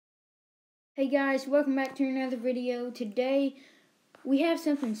Hey guys, welcome back to another video. Today we have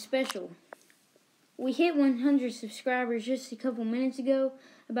something special. We hit 100 subscribers just a couple minutes ago,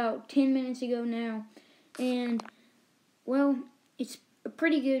 about 10 minutes ago now, and well, it's a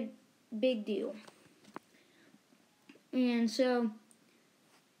pretty good big deal. And so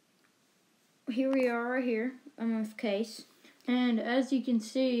here we are right here. I'm with Case, and as you can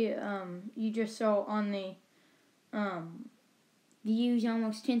see, you just saw on the views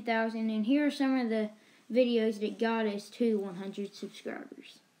almost 10,000, and here are some of the videos that got us to 100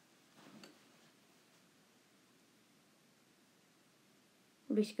 subscribers.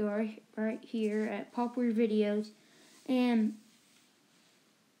 We'll just go right here at popular videos, and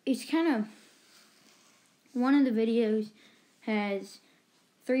it's kind of, one of the videos has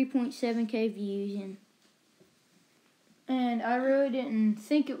 3.7k views, and I really didn't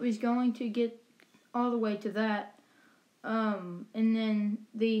think it was going to get all the way to that. And then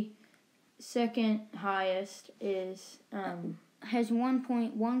the second highest is has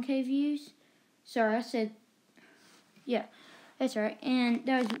 1.1k views. Sorry, I said, yeah, that's right. And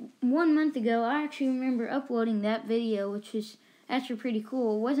that was 1 month ago. I actually remember uploading that video, which was actually pretty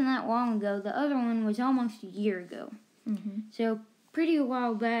cool. It wasn't that long ago. The other one was almost a year ago. So pretty a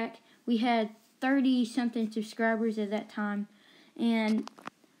while back. We had 30-something subscribers at that time, and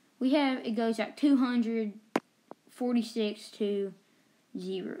it goes at 246 to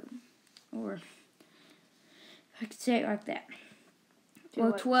 0, or I could say it like that.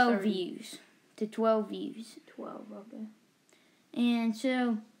 Well, 12 views to 12 views. 12, okay. And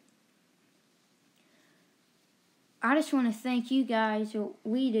so I just want to thank you guys, or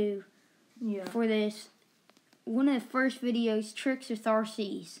we do, for this. One of the first videos, Tricks with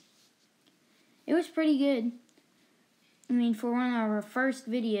RCs. It was pretty good. I mean, for one of our first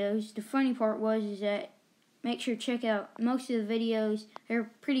videos, the funny part was that make sure to check out most of the videos. They're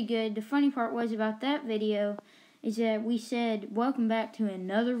pretty good. The funny part was about that video is that we said, welcome back to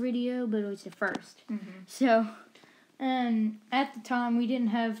another video, but it was the first. So, and at the time, we didn't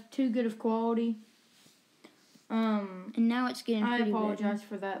have too good of quality. And now it's getting pretty good. I apologize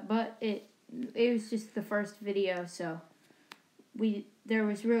for that, but it was just the first video, so there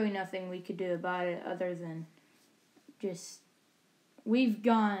was really nothing we could do about it other than just, we've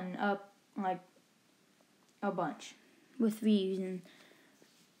gone up like a bunch with views,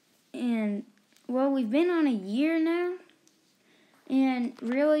 and well, we've been on a year now, and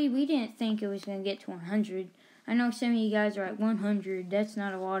really we didn't think it was going to get to 100. I know some of you guys are like, 100, that's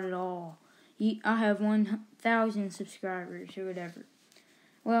not a lot at all. I have 1,000 subscribers or whatever.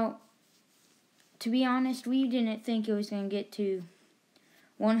 Well, to be honest, we didn't think it was going to get to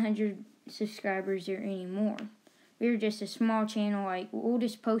 100 subscribers or any more. We were just a small channel, like, we'll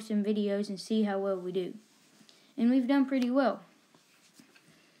just post some videos and see how well we do. And we've done pretty well.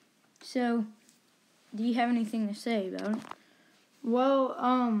 So, do you have anything to say about it? Well,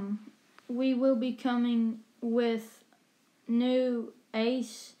 we will be coming with new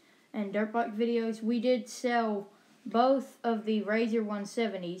Ace and dirt bike videos. We did sell both of the Razor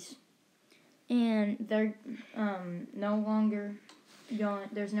 170s, and they're no longer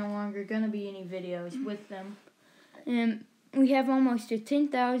there's no longer going to be any videos with them. And we have almost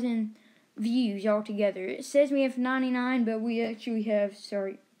 10,000 views altogether. It says we have 99, but we actually have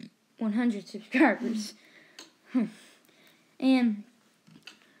 100 subscribers. And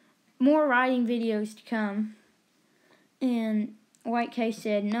more riding videos to come. And like Kay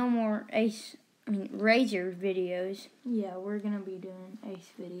said, no more Razor videos. Yeah, we're gonna be doing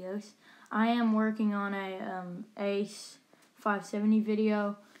Ace videos. I am working on a Ace 570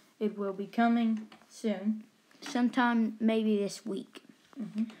 video. It will be coming soon, sometime maybe this week.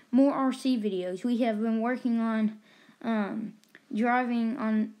 More RC videos. We have been working on driving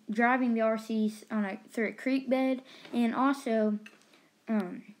the RCs through a creek bed, and also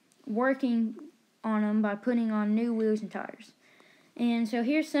working on them by putting on new wheels and tires. And so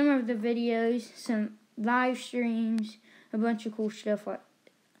here's some of the videos, some live streams, a bunch of cool stuff like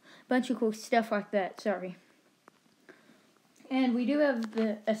that. Sorry. And we do have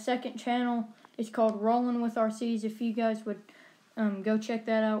a second channel. It's called Rolling with RCs. If you guys would go check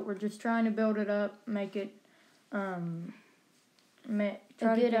that out. We're just trying to build it up, make it a good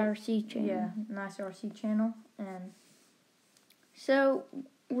RC channel. Yeah, nice RC channel. And so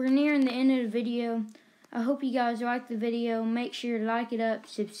we're nearing the end of the video. I hope you guys liked the video. Make sure to like it up,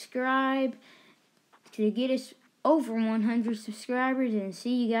 subscribe to get us over 100 subscribers, and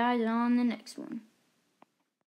see you guys on the next one.